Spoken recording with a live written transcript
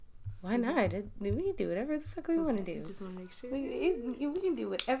Why not? We can do whatever the fuck we want to do. Just want to make sure. We can do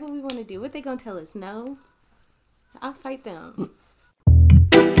whatever we want to do. What they gonna tell us? No? I'll fight them.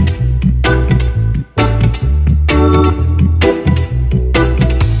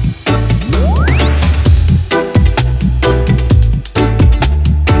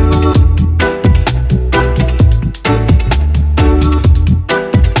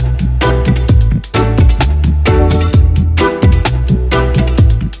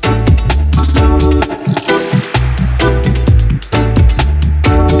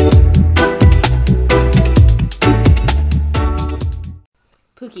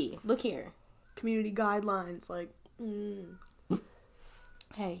 Pookie, look here. Community guidelines, like,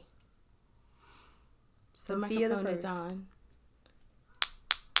 Hey. Sophia the microphone first. is on.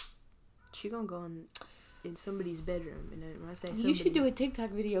 She gonna go in somebody's bedroom, and then when I say somebody, You should do a TikTok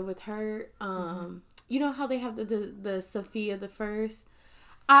video with her. You know how they have the Sophia the First?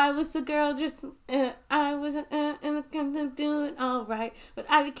 I was a girl, just I was and doing all right, but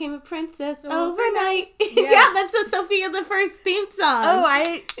I became a princess overnight. Yeah, that's a Sophia the First theme song. Oh,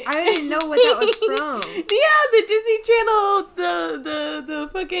 I didn't know what that was from. Yeah, the Disney Channel, the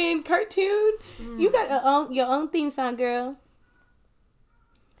fucking cartoon. You got your own theme song, girl.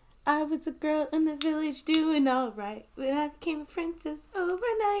 I was a girl in the village doing all right, but I became a princess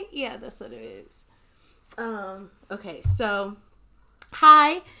overnight. Yeah, that's what it is. Okay, so.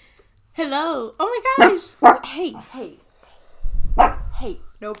 Hi. Hello. Oh my gosh. Hey.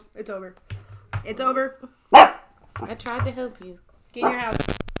 Nope, it's over. It's over. I tried to help you. Get in your house.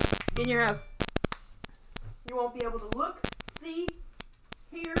 Get in your house. You won't be able to look, see,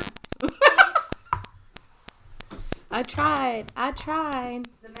 hear. I tried.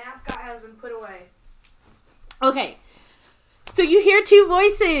 The mascot has been put away. Okay. So you hear two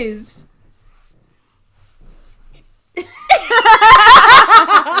voices.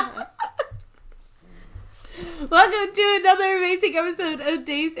 Welcome to another amazing episode of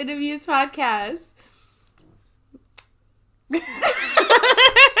Days Interviews Podcast. That's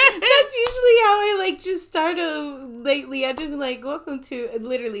usually how I just start lately. I just welcome to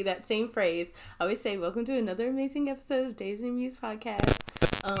literally that same phrase. I always say welcome to another amazing episode of Days Interviews Podcast.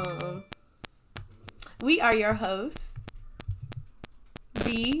 We are your hosts.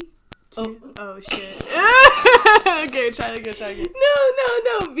 B. Oh shit. Okay, try again.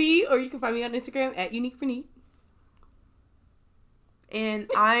 No, V. Or you can find me on Instagram at UniqueForNeat. And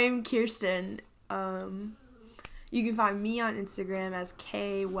I'm Kirsten. You can find me on Instagram as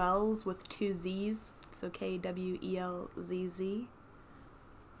K Wells with 2 Z's. So KWELZZ.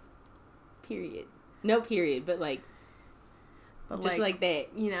 Period. No period, but just like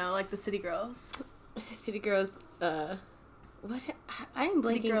that. You know, like the City Girls. City Girls, what? I am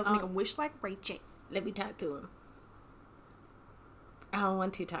blanking. City Girls make a wish like Rachel. Let me talk to him. I don't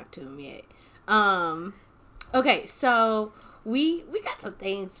want to talk to him yet. Okay, so we got some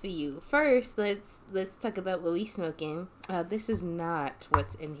things for you. First, let's talk about what we smoking. This is not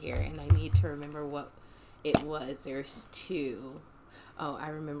what's in here, and I need to remember what it was. There's two. Oh, I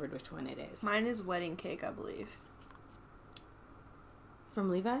remembered which one it is. Mine is wedding cake, I believe. From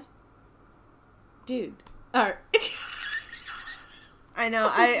Levi? Dude. Alright. I know.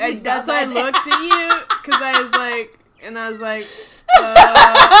 I that's why I looked at you, because I was like,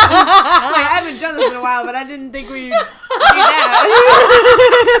 I haven't done this in a while, but I didn't think we'd do that.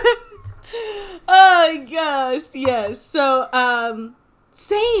 Oh my gosh, yes. So,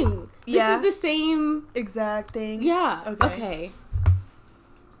 same. Yeah. This is the same exact thing. Yeah. Okay.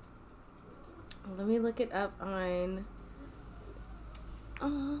 Let me look it up on.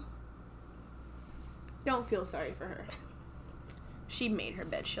 Don't feel sorry for her. She made her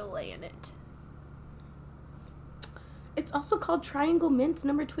bed. She'll lay in it. It's also called Triangle Mint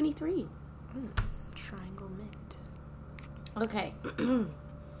number 23. Triangle Mint. Okay.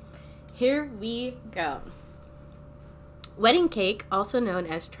 Here we go. Wedding cake, also known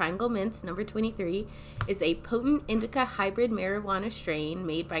as Triangle Mints number 23, is a potent indica hybrid marijuana strain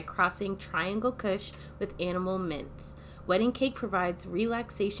made by crossing Triangle Kush with animal mints. Wedding cake provides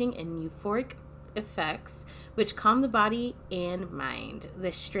relaxation and euphoric effects which calm the body and mind.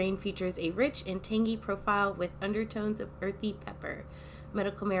 This strain features a rich and tangy profile with undertones of earthy pepper.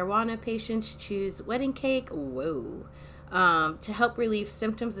 Medical marijuana patients choose wedding cake to help relieve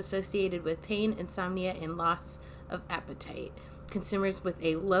symptoms associated with pain, insomnia, and loss of appetite. Consumers with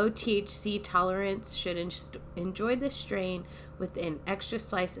a low THC tolerance should enjoy this strain with an extra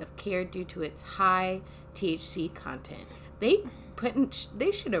slice of care due to its high THC content. They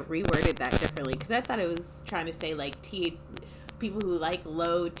should have reworded that differently, because I thought it was trying to say people who like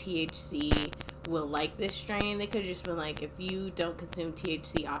low THC will like this strain. They could have just been like, if you don't consume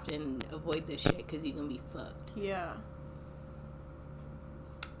THC often, avoid this shit because you're going to be fucked. Yeah.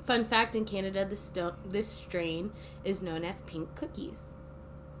 Fun fact, in Canada, this strain is known as pink cookies.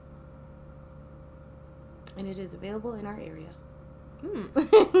 And it is available in our area.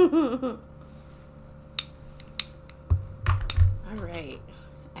 All right.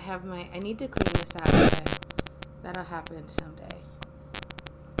 I need to clean this out, but that'll happen someday.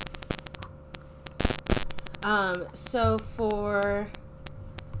 So for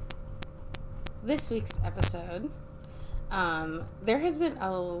this week's episode, there has been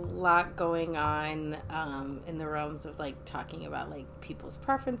a lot going on, in the realms of, like, talking about, like, people's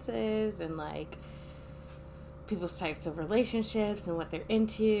preferences and, like, people's types of relationships and what they're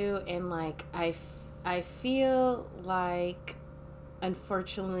into. And, like, I feel like,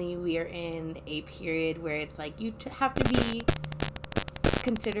 unfortunately, we are in a period where it's like you have to be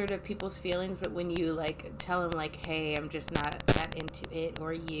considerate of people's feelings, but when you, like, tell them, like, hey, I'm just not that into it,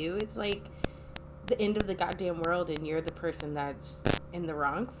 or it's like the end of the goddamn world and you're the person that's in the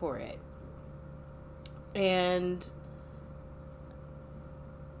wrong for it. And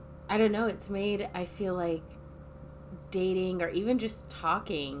I don't know, it's made, I feel like, dating or even just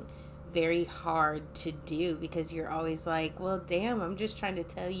talking very hard to do, because you're always like, well, damn, I'm just trying to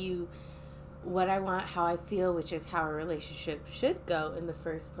tell you what I want, how I feel, which is how a relationship should go in the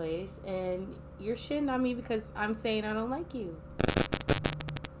first place, and you're shitting on me because I'm saying I don't like you.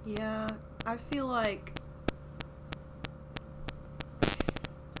 Yeah, I feel like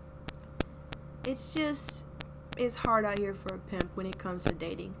it's hard out here for a pimp when it comes to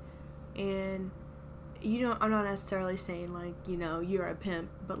dating. And I'm not necessarily saying, like, you're a pimp,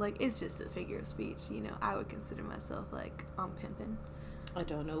 but, like, it's just a figure of speech. I would consider myself, like, I'm pimping. I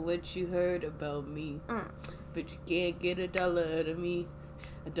don't know what you heard about me, but you can't get $1 out of me.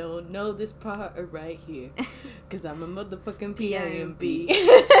 I don't know this part right here, because I'm a motherfucking PIMP.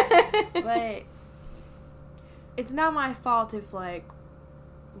 But it's not my fault if, like,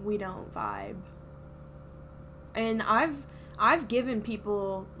 we don't vibe. And I've given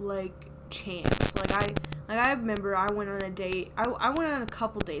people, like, chance. I remember I went on a date. I went on a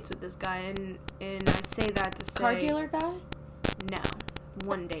couple dates with this guy, and I say that to say, car dealer guy? No,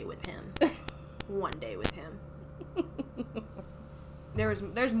 one date with him. One date with him.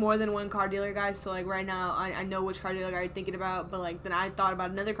 There's more than one car dealer guy, so, like, right now I know which car dealer guy you're thinking about, but, like, then I thought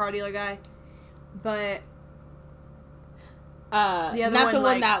about another car dealer guy, but the other not the one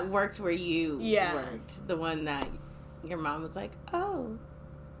like, that worked where you worked, the one that your mom was like, oh,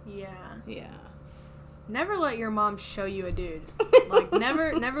 yeah. Never let your mom show you a dude. Like,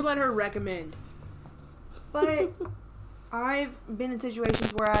 never let her recommend. But I've been in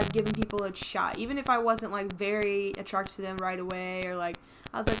situations where I've given people a shot, even if I wasn't, like, very attracted to them right away, or, like,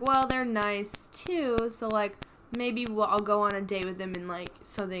 I was like, well, they're nice too, so, like, maybe I'll go on a date with them and, like,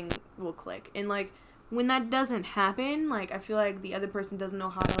 something will click. And, like, when that doesn't happen, like, I feel like the other person doesn't know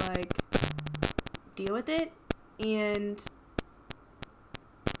how to, like, deal with it, and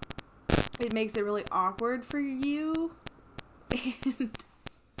it makes it really awkward for you. And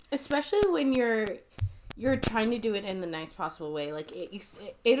especially when you're trying to do it in the nice possible way. Like,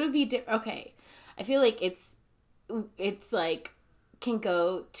 it would be okay. I feel like it's like can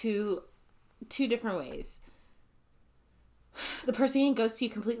go two different ways. The person can ghost you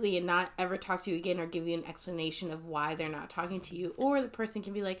completely and not ever talk to you again or give you an explanation of why they're not talking to you. Or the person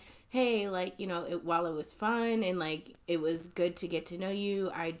can be like, hey, like, while it was fun and, like, it was good to get to know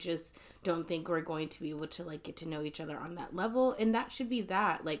you, I just don't think we're going to be able to, like, get to know each other on that level. And that should be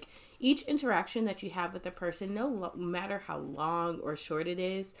that. Like, each interaction that you have with a person, no matter how long or short it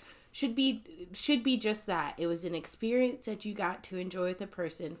is, should be just that. It was an experience that you got to enjoy with a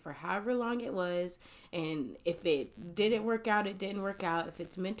person for however long it was. And if it didn't work out, it didn't work out. If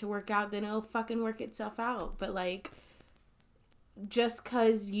it's meant to work out, then it'll fucking work itself out. But, like, just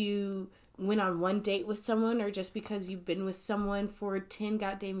because you went on one date with someone, or just because you've been with someone for 10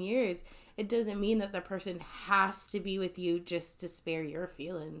 goddamn years, it doesn't mean that the person has to be with you just to spare your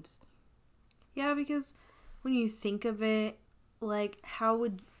feelings. Yeah, because when you think of it, like, how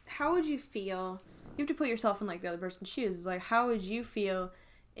would you feel? You have to put yourself in, like, the other person's shoes. It's like, how would you feel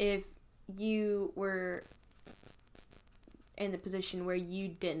if you were in the position where you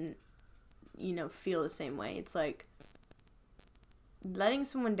didn't, feel the same way? It's like, letting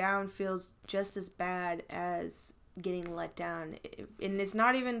someone down feels just as bad as getting let down. And that's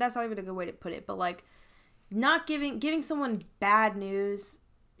not even a good way to put it, but, like, not giving someone bad news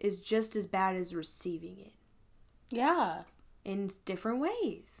is just as bad as receiving it. Yeah. In different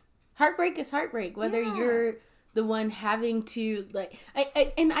ways. Heartbreak is heartbreak, whether you're the one having to, like,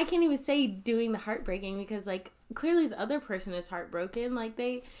 and I can't even say doing the heartbreaking, because, like, clearly the other person is heartbroken. Like,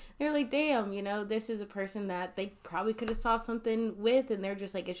 they're like, damn, you know, this is a person that they probably could have saw something with, and they're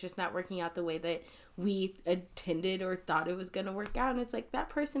just like, it's just not working out the way that we intended or thought it was going to work out. And it's like, that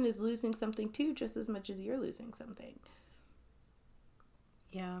person is losing something too, just as much as you're losing something.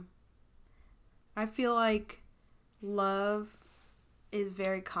 Yeah. I feel like love is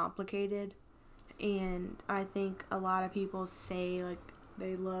very complicated, and I think a lot of people say, like,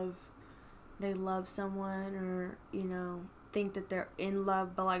 they love someone, or, you know, think that they're in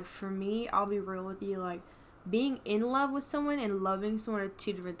love, but, like, for me, I'll be real with you, like, being in love with someone and loving someone are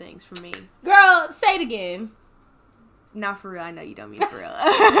two different things for me. Girl, say it again. Not for real. I know you don't mean for real.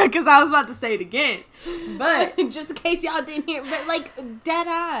 Because I was about to say it again. But just in case y'all didn't hear. But, like, dead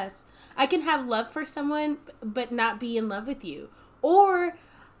ass. I can have love for someone, but not be in love with you. Or,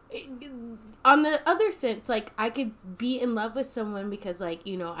 on the other sense, like, I could be in love with someone because, like,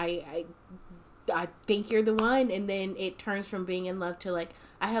 you know, I think you're the one. And then it turns from being in love to, like,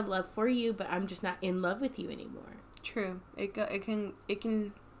 I have love for you, but I'm just not in love with you anymore. True. It can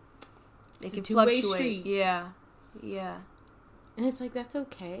two-way fluctuate. street. Yeah. Yeah. And it's like, that's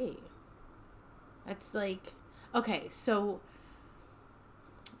okay. That's like, okay, so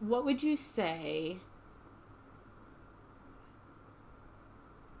what would you say?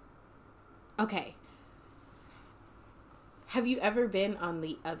 Okay. Have you ever been on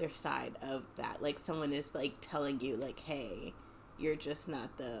the other side of that? Like, someone is, like, telling you, like, hey, you're just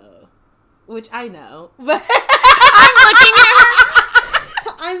not the... Which I know. But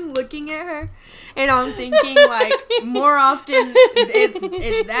I'm looking at her, and I'm thinking, like, more often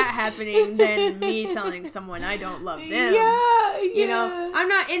it's that happening than me telling someone I don't love them. Yeah. You know, I'm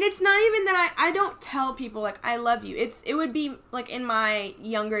not, and it's not even that I don't tell people, like, I love you. It would be, like, in my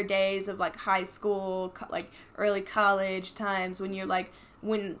younger days of, like, high school, like, early college times, when you're, like,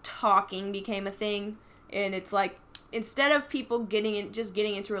 when talking became a thing, and it's, like, instead of people getting into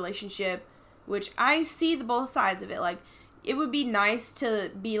a relationship, which I see both sides of it, like, it would be nice to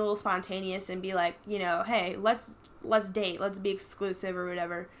be a little spontaneous and be like, you know, hey, let's date, let's be exclusive or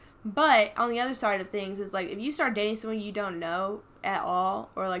whatever. But on the other side of things is, like, if you start dating someone you don't know at all,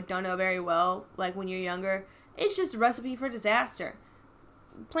 or, like, don't know very well, like, when you're younger, it's just a recipe for disaster.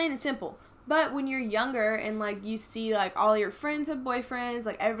 Plain and simple. But when you're younger and, like, you see, like, all your friends have boyfriends,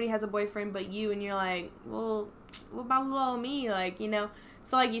 like, everybody has a boyfriend but you, and you're like, well, what about little me? Like, you know,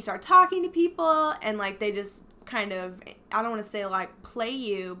 so, like, you start talking to people, and, like, they just kind of, I don't want to say, like, play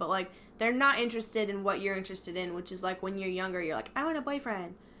you, but, like, they're not interested in what you're interested in, which is, like, when you're younger, you're like, I want a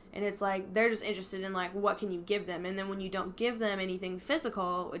boyfriend. And it's like, they're just interested in, like, what can you give them? And then when you don't give them anything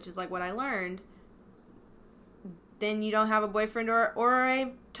physical, which is, like, what I learned, then you don't have a boyfriend or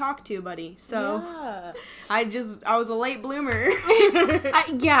a talk to buddy. So yeah. I was a late bloomer.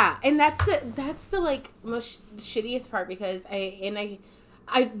 Yeah, and that's the like most shittiest part, because I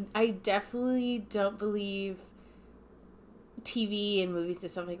definitely don't believe TV and movies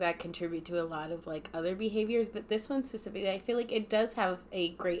and stuff like that contribute to a lot of, like, other behaviors, but this one specifically, I feel like it does have a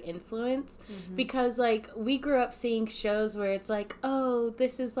great influence, because, like, we grew up seeing shows where it's like, oh,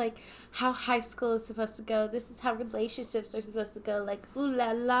 this is, like, how high school is supposed to go, this is how relationships are supposed to go, like, ooh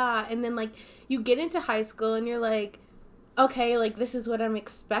la la, and then, like, you get into high school and you're like, okay, like, this is what I'm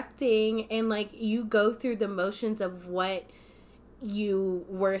expecting, and, like, you go through the motions of what you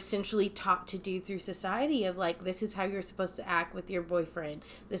were essentially taught to do through society, of, like, this is how you're supposed to act with your boyfriend,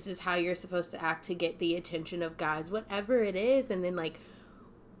 this is how you're supposed to act to get the attention of guys, whatever it is. And then, like,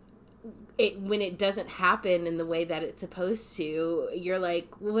 when it doesn't happen in the way that it's supposed to, you're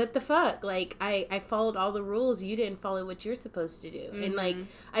like, what the fuck? Like, I followed all the rules, you didn't follow what you're supposed to do. And, like,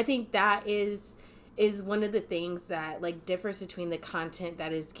 I think that is one of the things that, like, differs between the content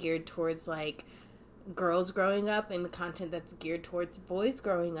that is geared towards, like, girls growing up and the content that's geared towards boys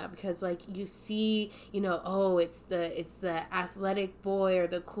growing up, because, like, you see, you know, oh, it's the athletic boy or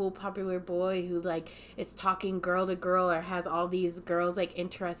the cool popular boy who, like, is talking girl to girl or has all these girls, like,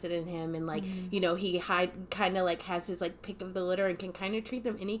 interested in him, and, like, you know, he kind of, like, has his, like, pick of the litter and can kind of treat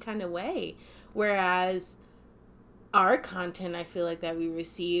them any kind of way, whereas our content, I feel like, that we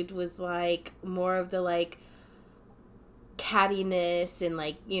received was, like, more of the, like, cattiness and,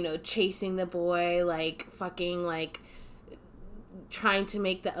 like, you know, chasing the boy, like, fucking, like, trying to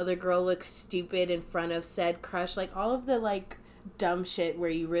make the other girl look stupid in front of said crush, like, all of the, like, dumb shit where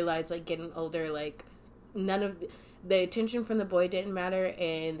you realize, like, getting older, like, none of the attention from the boy didn't matter,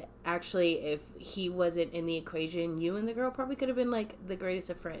 and actually, if he wasn't in the equation, you and the girl probably could have been, like, the greatest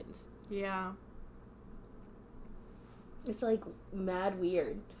of friends. Yeah. It's, like, mad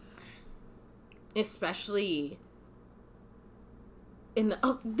weird. especially in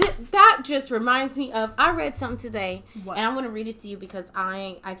the that just reminds me of, I read something today. What? And I want to read it to you because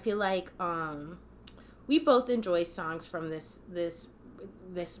I feel like we both enjoy songs from this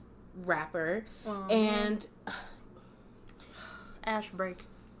rapper. And Ash break.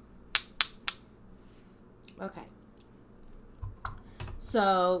 Okay.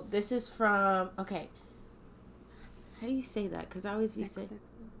 So this is from, okay. How do you say that? Because I always be saying.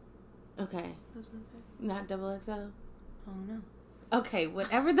 Okay. Not double XL? Oh no. Okay,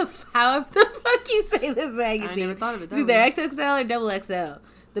 whatever however the fuck you say this magazine. I never thought of it. It's either XXL or double XL.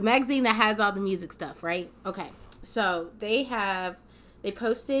 The magazine that has all the music stuff, right? Okay. So they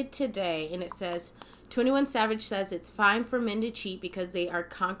posted today and it says 21 Savage says it's fine for men to cheat because they are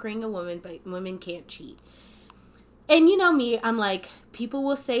conquering a woman, but women can't cheat. And you know me, I'm like, people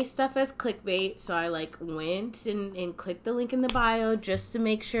will say stuff as clickbait, so I like went and clicked the link in the bio just to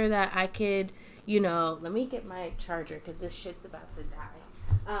make sure that I could, let me get my charger because this shit's about to die.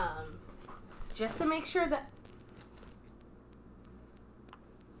 Just to make sure that.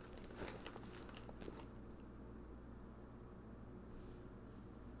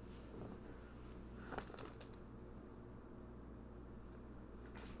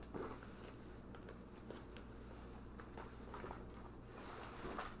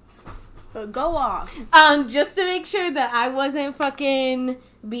 Go off. Just to make sure that I wasn't fucking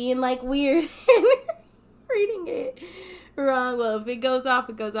being like weird and reading it wrong. Well, if it goes off,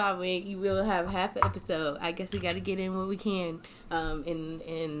 it goes off. You will have half an episode. I guess we got to get in what we can.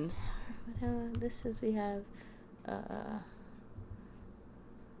 This says we have.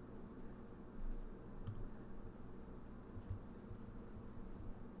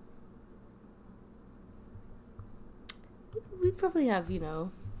 We probably have,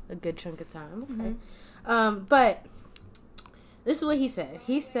 a good chunk of time. Okay. Mm-hmm. But this is what he said.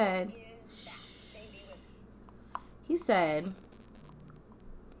 He said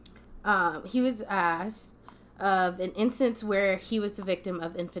he was asked of an instance where he was the victim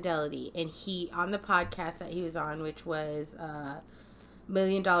of infidelity, and he, on the podcast that he was on, which was $1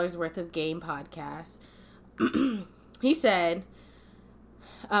 Million Worth of Game podcast, he said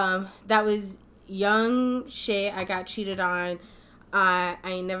that was young shit. I got cheated on. I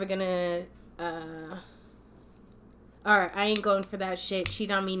ain't never gonna, I ain't going for that shit.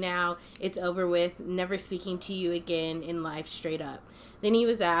 Cheat on me now. It's over with. Never speaking to you again in life, straight up. Then he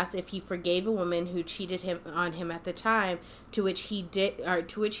was asked if he forgave a woman who cheated on him at the time, to which he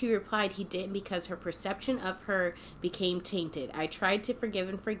replied he didn't because her perception of her became tainted. I tried to forgive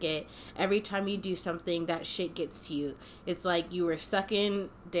and forget. Every time you do something, that shit gets to you. It's like you were sucking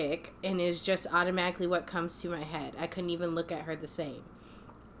dick, and it's just automatically what comes to my head. I couldn't even look at her the same.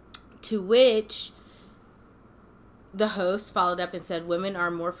 To which the host followed up and said women are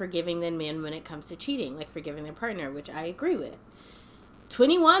more forgiving than men when it comes to cheating, like forgiving their partner, which I agree with.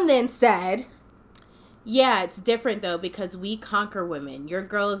 21 then said, yeah, it's different though because we conquer women. Your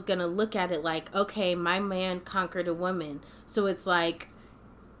girl is going to look at it like, okay, my man conquered a woman. So it's like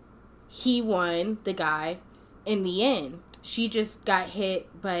he won, the guy, in the end. She just got hit,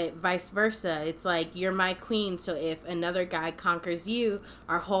 but vice versa. It's like, you're my queen, so if another guy conquers you,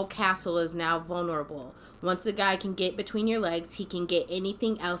 our whole castle is now vulnerable. Once a guy can get between your legs, he can get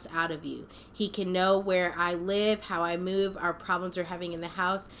anything else out of you. He can know where I live, how I move, our problems we're having in the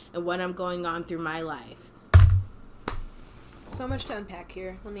house, and what I'm going on through my life. So much to unpack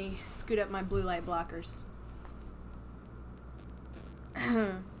here. Let me scoot up my blue light blockers.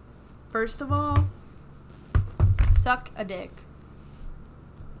 First of all, suck a dick.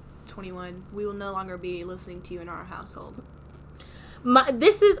 21. We will no longer be listening to you in our household.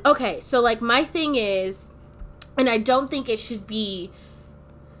 This is okay. So like my thing is, and I don't think it should be.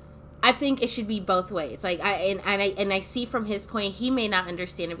 I think it should be both ways. Like I see from his point, he may not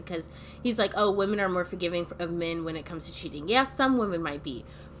understand it because he's like, oh, women are more forgiving of men when it comes to cheating. Yeah, some women might be.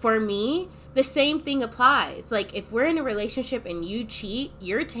 For me, the same thing applies. Like if we're in a relationship and you cheat,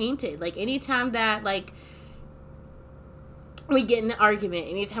 you're tainted. Like anytime that like we get in an argument,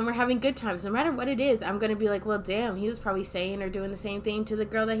 anytime we're having good times, no matter what it is, I'm going to be like, well, damn, he was probably saying or doing the same thing to the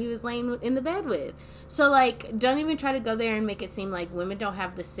girl that he was laying in the bed with. So, like, don't even try to go there and make it seem like women don't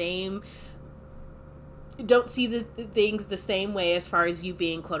have the same, don't see the things the same way as far as you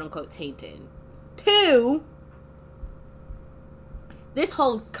being quote-unquote tainted. 2, this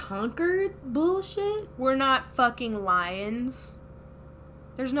whole conquered bullshit. We're not fucking lions.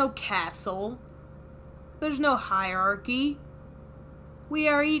 There's no castle. There's no hierarchy. We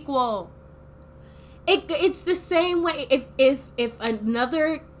are equal. It's the same way if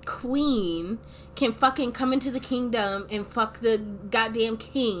another queen can fucking come into the kingdom and fuck the goddamn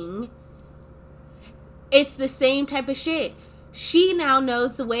king, It's the same type of shit. She now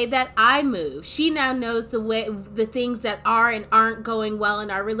knows the way that I move. She now knows the things that are and aren't going well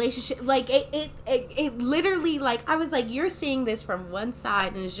in our relationship. Like it literally, like, I was like, you're seeing this from one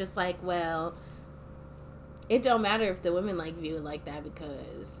side, and it's just like, well, it don't matter if the women like view it like that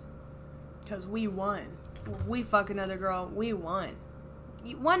because we won. If we fuck another girl, we won.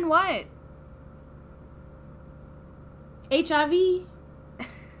 You won what? HIV,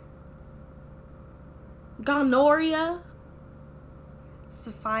 gonorrhea,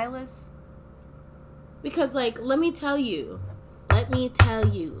 syphilis. Because, like, let me tell you, I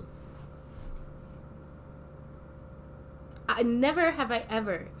never have I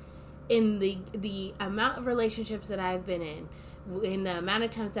ever, in the amount of relationships that I've been in the amount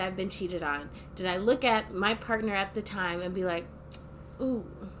of times that I've been cheated on, did I look at my partner at the time and be like, ooh,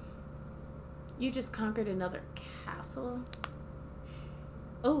 you just conquered another castle?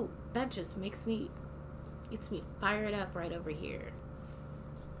 Oh, that just gets me fired up right over here.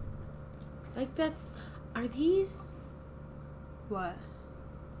 Like, are these... What?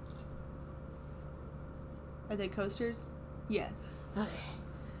 Are they coasters? Yes. Okay.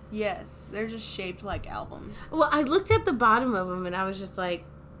 Yes, they're just shaped like albums. Well, I looked at the bottom of them and I was just like,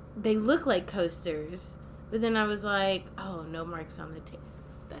 they look like coasters. But then I was like, oh, no marks on the table.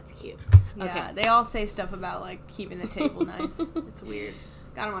 That's cute. Yeah, okay. They all say stuff about, like, keeping a table nice. It's weird.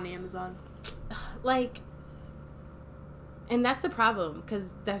 Got them on Amazon. Like, and that's the problem,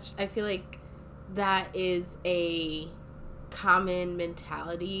 because I feel like that is a common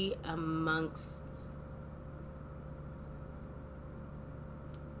mentality amongst,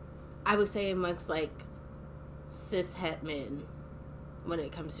 I would say amongst, like, cis-het men when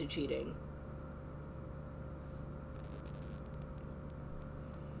it comes to cheating.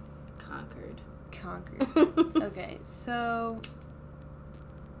 Conquered. Okay, so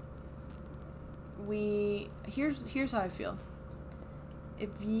here's how I feel. If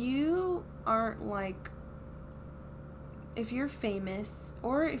you aren't, like, if you're famous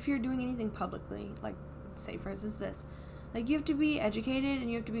or if you're doing anything publicly, like, say for instance this, like, you have to be educated and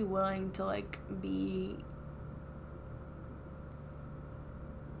you have to be willing to, like, be,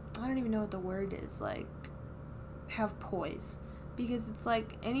 I don't even know what the word is, like, have poise. Because it's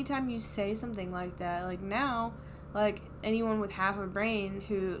like, anytime you say something like that, like, now, like, anyone with half a brain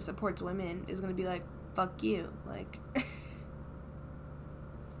who supports women is going to be like, fuck you. Like,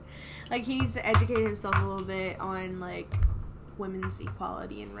 like, he needs to educate himself a little bit on, like, women's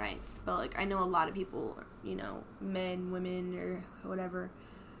equality and rights. But, like, I know a lot of people, you know, men, women, or whatever,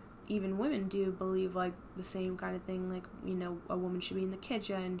 even women do believe, like, the same kind of thing. Like, you know, a woman should be in the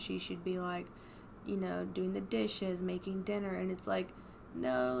kitchen, she should be, like, you know, doing the dishes, making dinner, and it's like,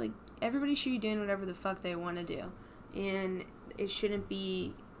 no, like, everybody should be doing whatever the fuck they want to do, and it shouldn't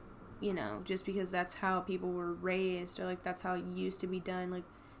be, you know, just because that's how people were raised, or, like, that's how it used to be done. Like,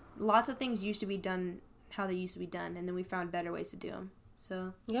 lots of things used to be done how they used to be done, and then we found better ways to do them,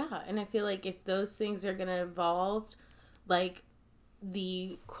 so. Yeah, and I feel like if those things are gonna evolve, like,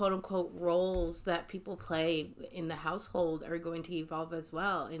 the quote-unquote roles that people play in the household are going to evolve as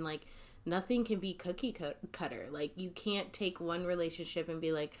well, and, like, nothing can be cookie cutter. Like, you can't take one relationship and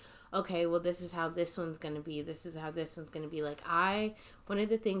be like, okay, well, this is how this one's going to be. This is how this one's going to be. Like, one of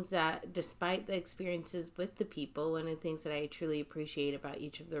the things that, despite the experiences with the people, one of the things that I truly appreciate about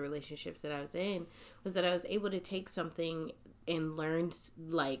each of the relationships that I was in was that I was able to take something and learn,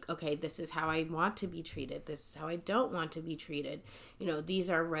 like, okay, this is how I want to be treated. This is how I don't want to be treated. You know, these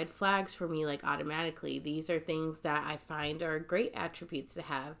are red flags for me, like, automatically. These are things that I find are great attributes to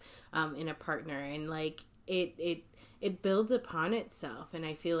have in a partner. And, like, it builds upon itself. And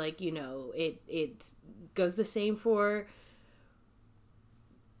I feel like, you know, it goes the same for,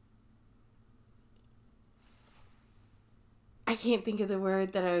 I can't think of the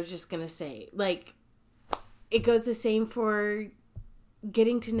word that I was just going to say. Like, it goes the same for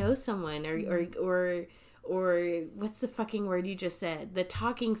getting to know someone or what's the fucking word you just said? The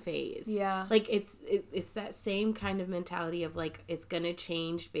talking phase. Yeah. Like, it's that same kind of mentality of, like, it's going to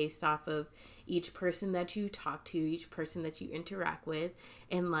change based off of each person that you talk to, each person that you interact with.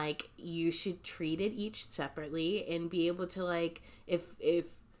 And, like, you should treat it each separately and be able to, like, if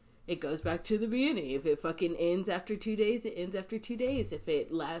it goes back to the beginning. If it fucking ends after 2 days, it ends after 2 days. If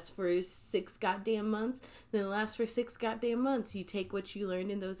it lasts for 6 goddamn months, then it lasts for 6 goddamn months. You take what you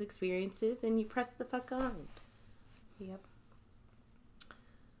learned in those experiences and you press the fuck on. Yep.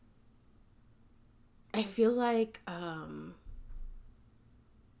 I feel like,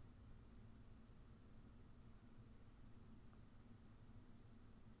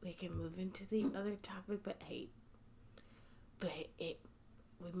 we can move into the other topic, but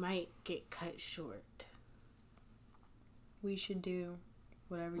we might get cut short. we should do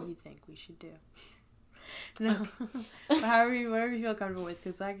whatever you think we should do. No. Okay. whatever you feel comfortable with,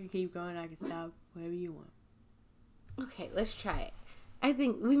 because I can keep going, I can stop, whatever you want. Okay, let's try it. I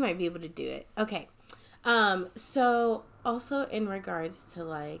think we might be able to do it. Okay. So also in regards to,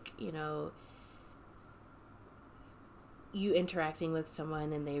 like, you know, you interacting with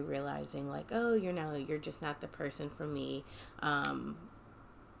someone and they realizing, like, oh, you're just not the person for me.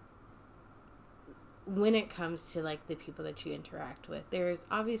 When it comes to, like, the people that you interact with, there's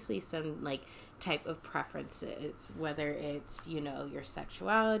obviously some, like, type of preferences, whether it's, you know, your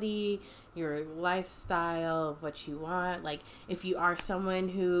sexuality, your lifestyle, what you want. Like, if you are someone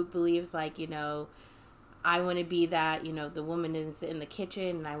who believes, like, you know, I want to be that, you know, the woman is in the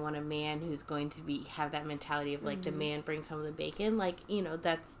kitchen and I want a man who's going to have that mentality of, like, the man brings home the bacon. Like, you know,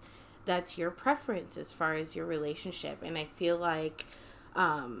 that's your preference as far as your relationship. And I feel like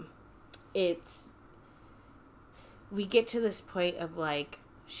we get to this point of, like,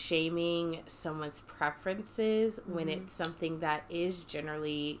 shaming someone's preferences when it's something that is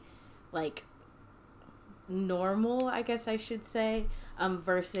generally, like, normal, I guess I should say,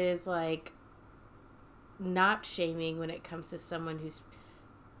 versus, like, not shaming when it comes to someone whose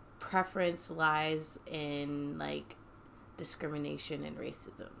preference lies in, like, discrimination and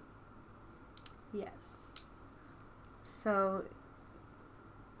racism. Yes. So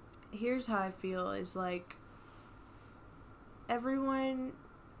here's how I feel is, like, everyone,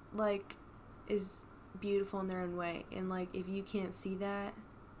 like, is beautiful in their own way, and, like, if you can't see that,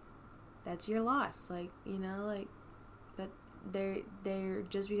 that's your loss. Like, you know, like, but they're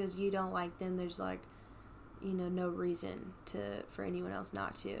just because you don't like them, there's, like, you know, no reason for anyone else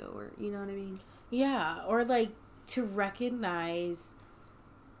not to, or, you know what I mean? Yeah, or, like, to recognize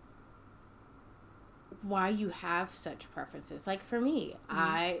why you have such preferences. Like, for me,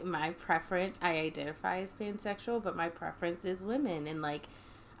 my preference, I identify as pansexual, but my preference is women, and, like,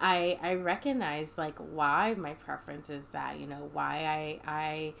 I recognize, like, why my preference is that, you know, why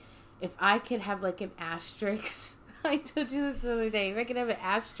I if I could have, like, an asterisk, I told you this the other day, if I could have an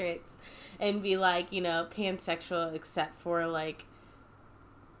asterisk and be, like, you know, pansexual except for, like,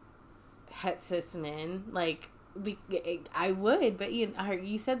 het cis men, like, I would, but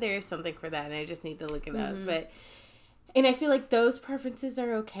you said there is something for that, and I just need to look it up. But, and I feel like those preferences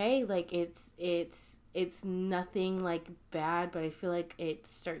are okay. Like, it's nothing, like, bad, but I feel like it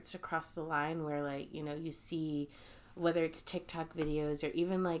starts to cross the line where, like, you know, you see, whether it's TikTok videos or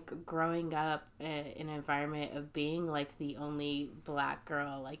even, like, growing up in an environment of being, like, the only black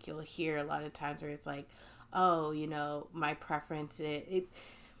girl, like, you'll hear a lot of times where it's like, oh, you know, my preference,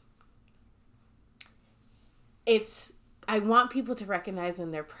 it's, I want people to recognize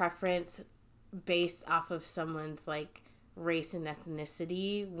when their preference based off of someone's, like, race and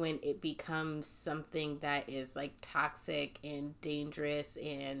ethnicity, when it becomes something that is, like, toxic and dangerous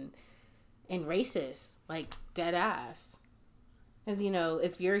and racist, like, dead ass. Because, you know,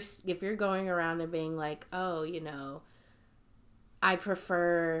 if you're going around and being like, oh, you know, I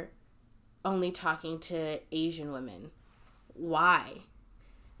prefer only talking to Asian women, why?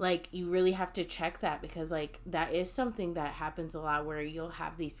 Like, you really have to check that, because, like, that is something that happens a lot, where you'll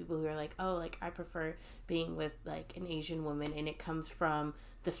have these people who are like, oh, like, I prefer being with, like, an Asian woman, and it comes from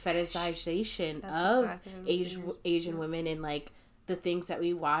the fetishization of Asian women, and, like, the things that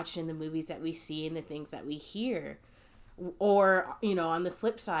we watch and the movies that we see and the things that we hear. Or, you know, on the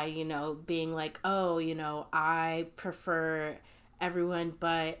flip side, you know, being like, oh, you know, I prefer everyone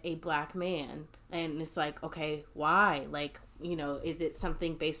but a black man. And it's like, okay, why? Like, you know, is it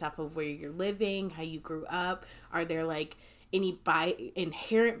something based off of where you're living, how you grew up? Are there, like, any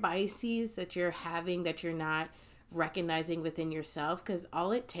inherent biases that you're having that you're not recognizing within yourself? Because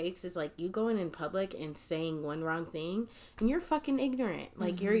all it takes is, like, you going in public and saying one wrong thing and you're fucking ignorant.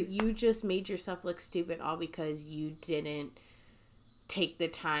 Like, you just made yourself look stupid, all because you didn't take the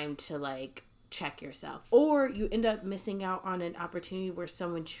time to, like, check yourself. Or you end up missing out on an opportunity where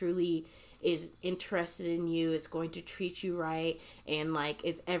someone truly is interested in you, is going to treat you right, and, like,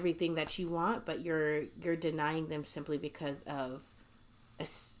 is everything that you want, but you're denying them simply because of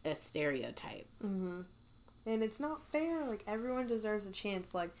a stereotype. And it's not fair. Like, everyone deserves a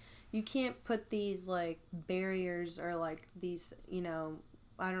chance. Like, you can't put these, like, barriers, or, like, these, you know,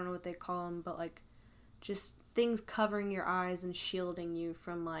 I don't know what they call them, but, like, just things covering your eyes and shielding you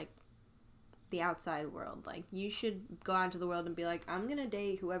from, like, the outside world. Like, you should go out into the world and be like, I'm gonna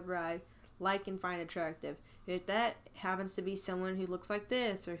date whoever I like and find attractive. If that happens to be someone who looks like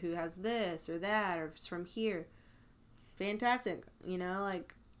this, or who has this or that, or is from here, fantastic. You know,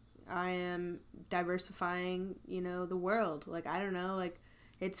 like, I am diversifying, you know, the world. Like, I don't know, like,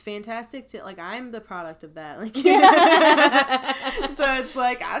 it's fantastic to, like, I'm the product of that. Like, so it's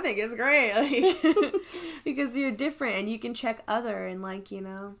like, I think it's great. Like, because you're different and you can check other and, like, you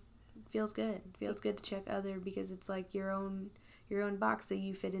know, feels good. It feels good to check other because it's like your own box that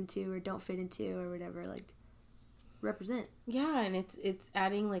you fit into or don't fit into or whatever. Like, represent. Yeah, and it's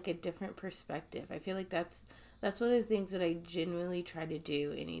adding like a different perspective. I feel like that's one of the things that I genuinely try to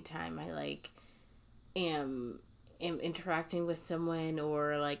do anytime I like am interacting with someone,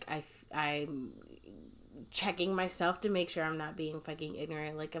 or like I'm checking myself to make sure I'm not being fucking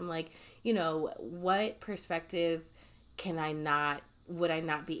ignorant. Like, I'm like, you know, what perspective would I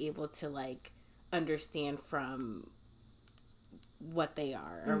not be able to like understand from what they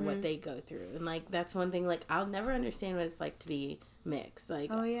are or what they go through. And like, that's one thing, like, I'll never understand what it's like to be mixed. Like,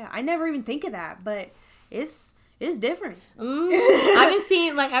 oh yeah, I never even think of that, but it's different. I've been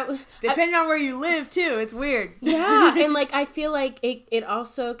seeing, like, depending on where you live too, it's weird. Yeah. And like, I feel like it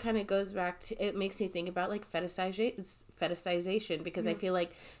also kind of goes back to, it makes me think about like fetishization, because I feel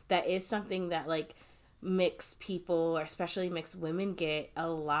like that is something that like mixed people, or especially mixed women, get a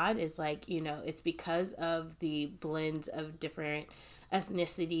lot, is like, you know, it's because of the blends of different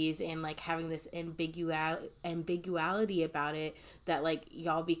ethnicities and like having this ambiguity about it, that like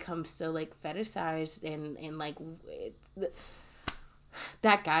y'all become so like fetishized, and like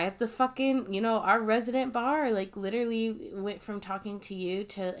that guy at the fucking, you know, our resident bar, like, literally went from talking to you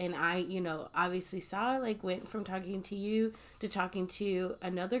to, and I, you know, obviously saw it, like, went from talking to you to talking to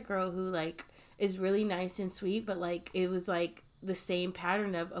another girl who like is really nice and sweet, but like, it was like the same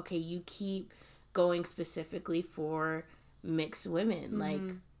pattern of, okay, you keep going specifically for mixed women. Like,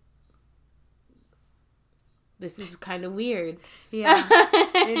 this is kind of weird. Yeah,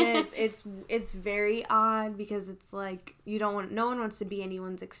 it is. It's very odd, because it's like, no one wants to be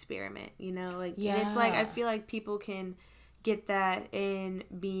anyone's experiment, you know? Like, yeah. And it's like, I feel like people can get that in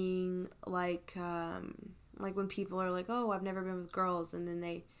being like when people are like, oh, I've never been with girls, and then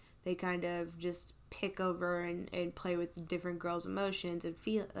they kind of just pick over and play with different girls' emotions and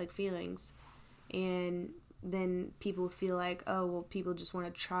feelings. And then people feel like, oh, well, people just want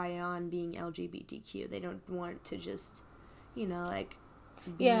to try on being LGBTQ. They don't want to just, you know, like,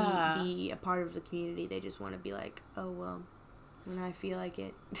 be a part of the community. They just want to be like, oh, well, when I feel like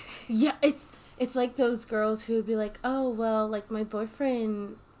it. Yeah, it's like those girls who would be like, oh, well, like, my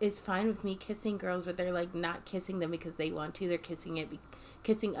boyfriend is fine with me kissing girls, but they're like not kissing them because they want to. They're kissing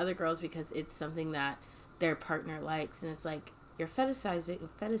other girls because it's something that their partner likes. And it's like, you're fetishizing.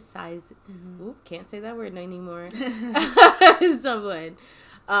 Ooh, can't say that word anymore. Someone.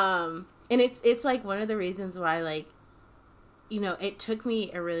 And it's like one of the reasons why, like, you know, it took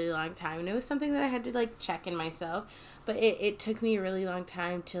me a really long time, and it was something that I had to like check in myself, but it took me a really long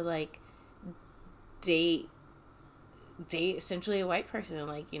time to like date essentially a white person.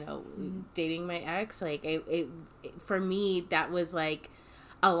 Like, you know, dating my ex, like, it for me, that was like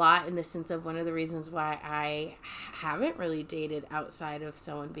a lot, in the sense of one of the reasons why I haven't really dated outside of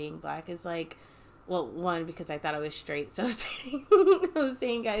someone being black is like, well, one, because I thought I was straight, so I was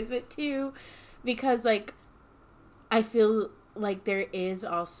dating guys, but two, because like, I feel like there is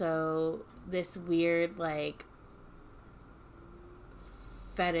also this weird like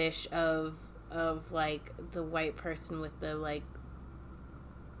fetish of like the white person with the like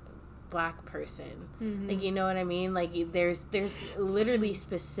black person. Like, you know what I mean? Like, there's literally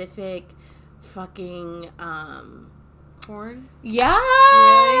specific fucking porn.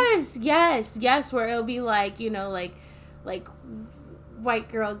 Yes, really? yes, where it'll be like, you know, like white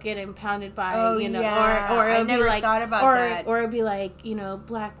girl getting pounded by, you know, or it'll I never be like, thought about that. Or it'll be like, you know,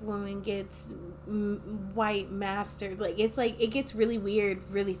 black woman gets white mastered. Like, it's like, it gets really weird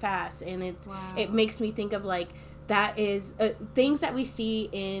really fast, and it makes me think of like, that is things that we see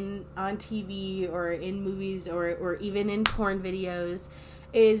on TV or in movies or even in porn videos,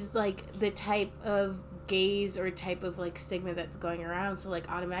 is like the type of gaze or type of like stigma that's going around. So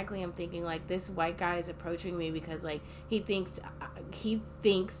like, automatically I'm thinking like, this white guy is approaching me because like he thinks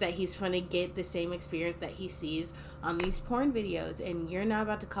that he's gonna get the same experience that he sees on these porn videos, and you're not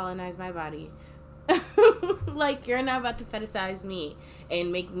about to colonize my body. Like, you're not about to fetishize me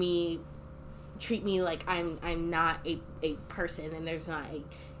and make me treat me like I'm not a person, and there's not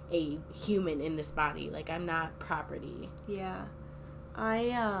a human in this body. Like, I'm not property. Yeah.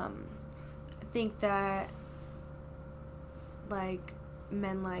 I think that like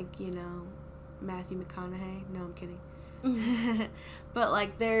men like, you know, Matthew McConaughey. No, I'm kidding. But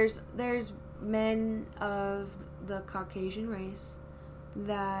like, there's men of the Caucasian race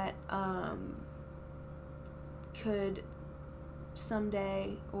that could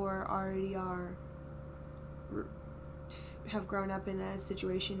someday, or already are, have grown up in a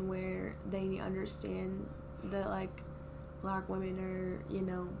situation where they understand that, like, black women are, you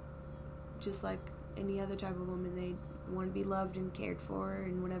know, just like any other type of woman. They want to be loved and cared for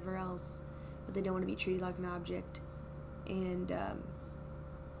and whatever else, but they don't want to be treated like an object. And,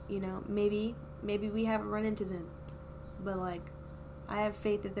 you know, maybe we haven't run into them, but, like, I have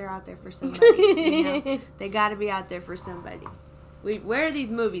faith that they're out there for somebody. You know? They got to be out there for somebody. Where are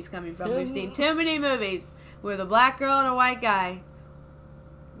these movies coming from? We've seen too many movies with a black girl and a white guy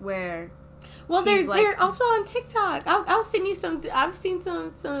where... Well, they're also on TikTok. I'll send you some... I've seen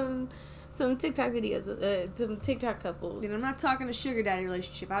some TikTok videos, some TikTok couples. And I'm not talking a sugar daddy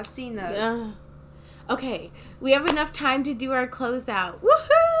relationship. I've seen those. Okay, we have enough time to do our closeout.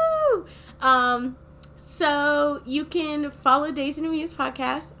 Woohoo! So you can follow Days and Amuse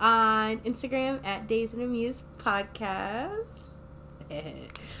Podcast on Instagram at Days and Amuse Podcast.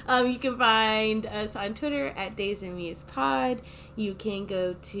 You can find us on Twitter at Days and Amuse Pod. You can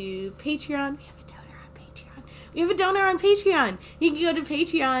go to Patreon. We have a donor on Patreon. You can go to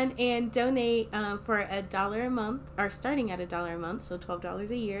Patreon and donate for $1 a month, or starting at $1 a month, so $12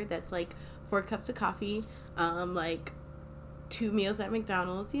 a year. That's like 4 cups of coffee, like 2 meals at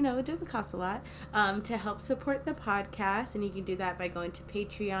McDonald's. You know, it doesn't cost a lot, to help support the podcast. And you can do that by going to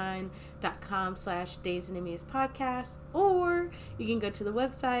patreon.com/Days and Amuse Podcast, or you can go to the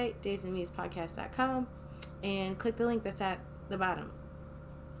website, daysandamusepodcast.com, and click the link that's at the bottom.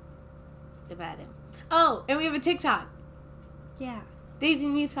 Oh, and we have a TikTok. Yeah. Days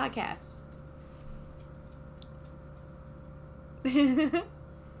and Amuse Podcast.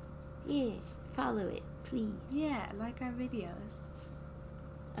 Yeah, follow it, please. Yeah, like our videos.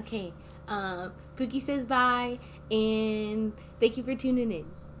 Okay, Pookie says bye, and thank you for tuning in.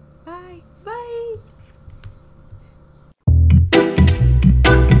 Bye. Bye.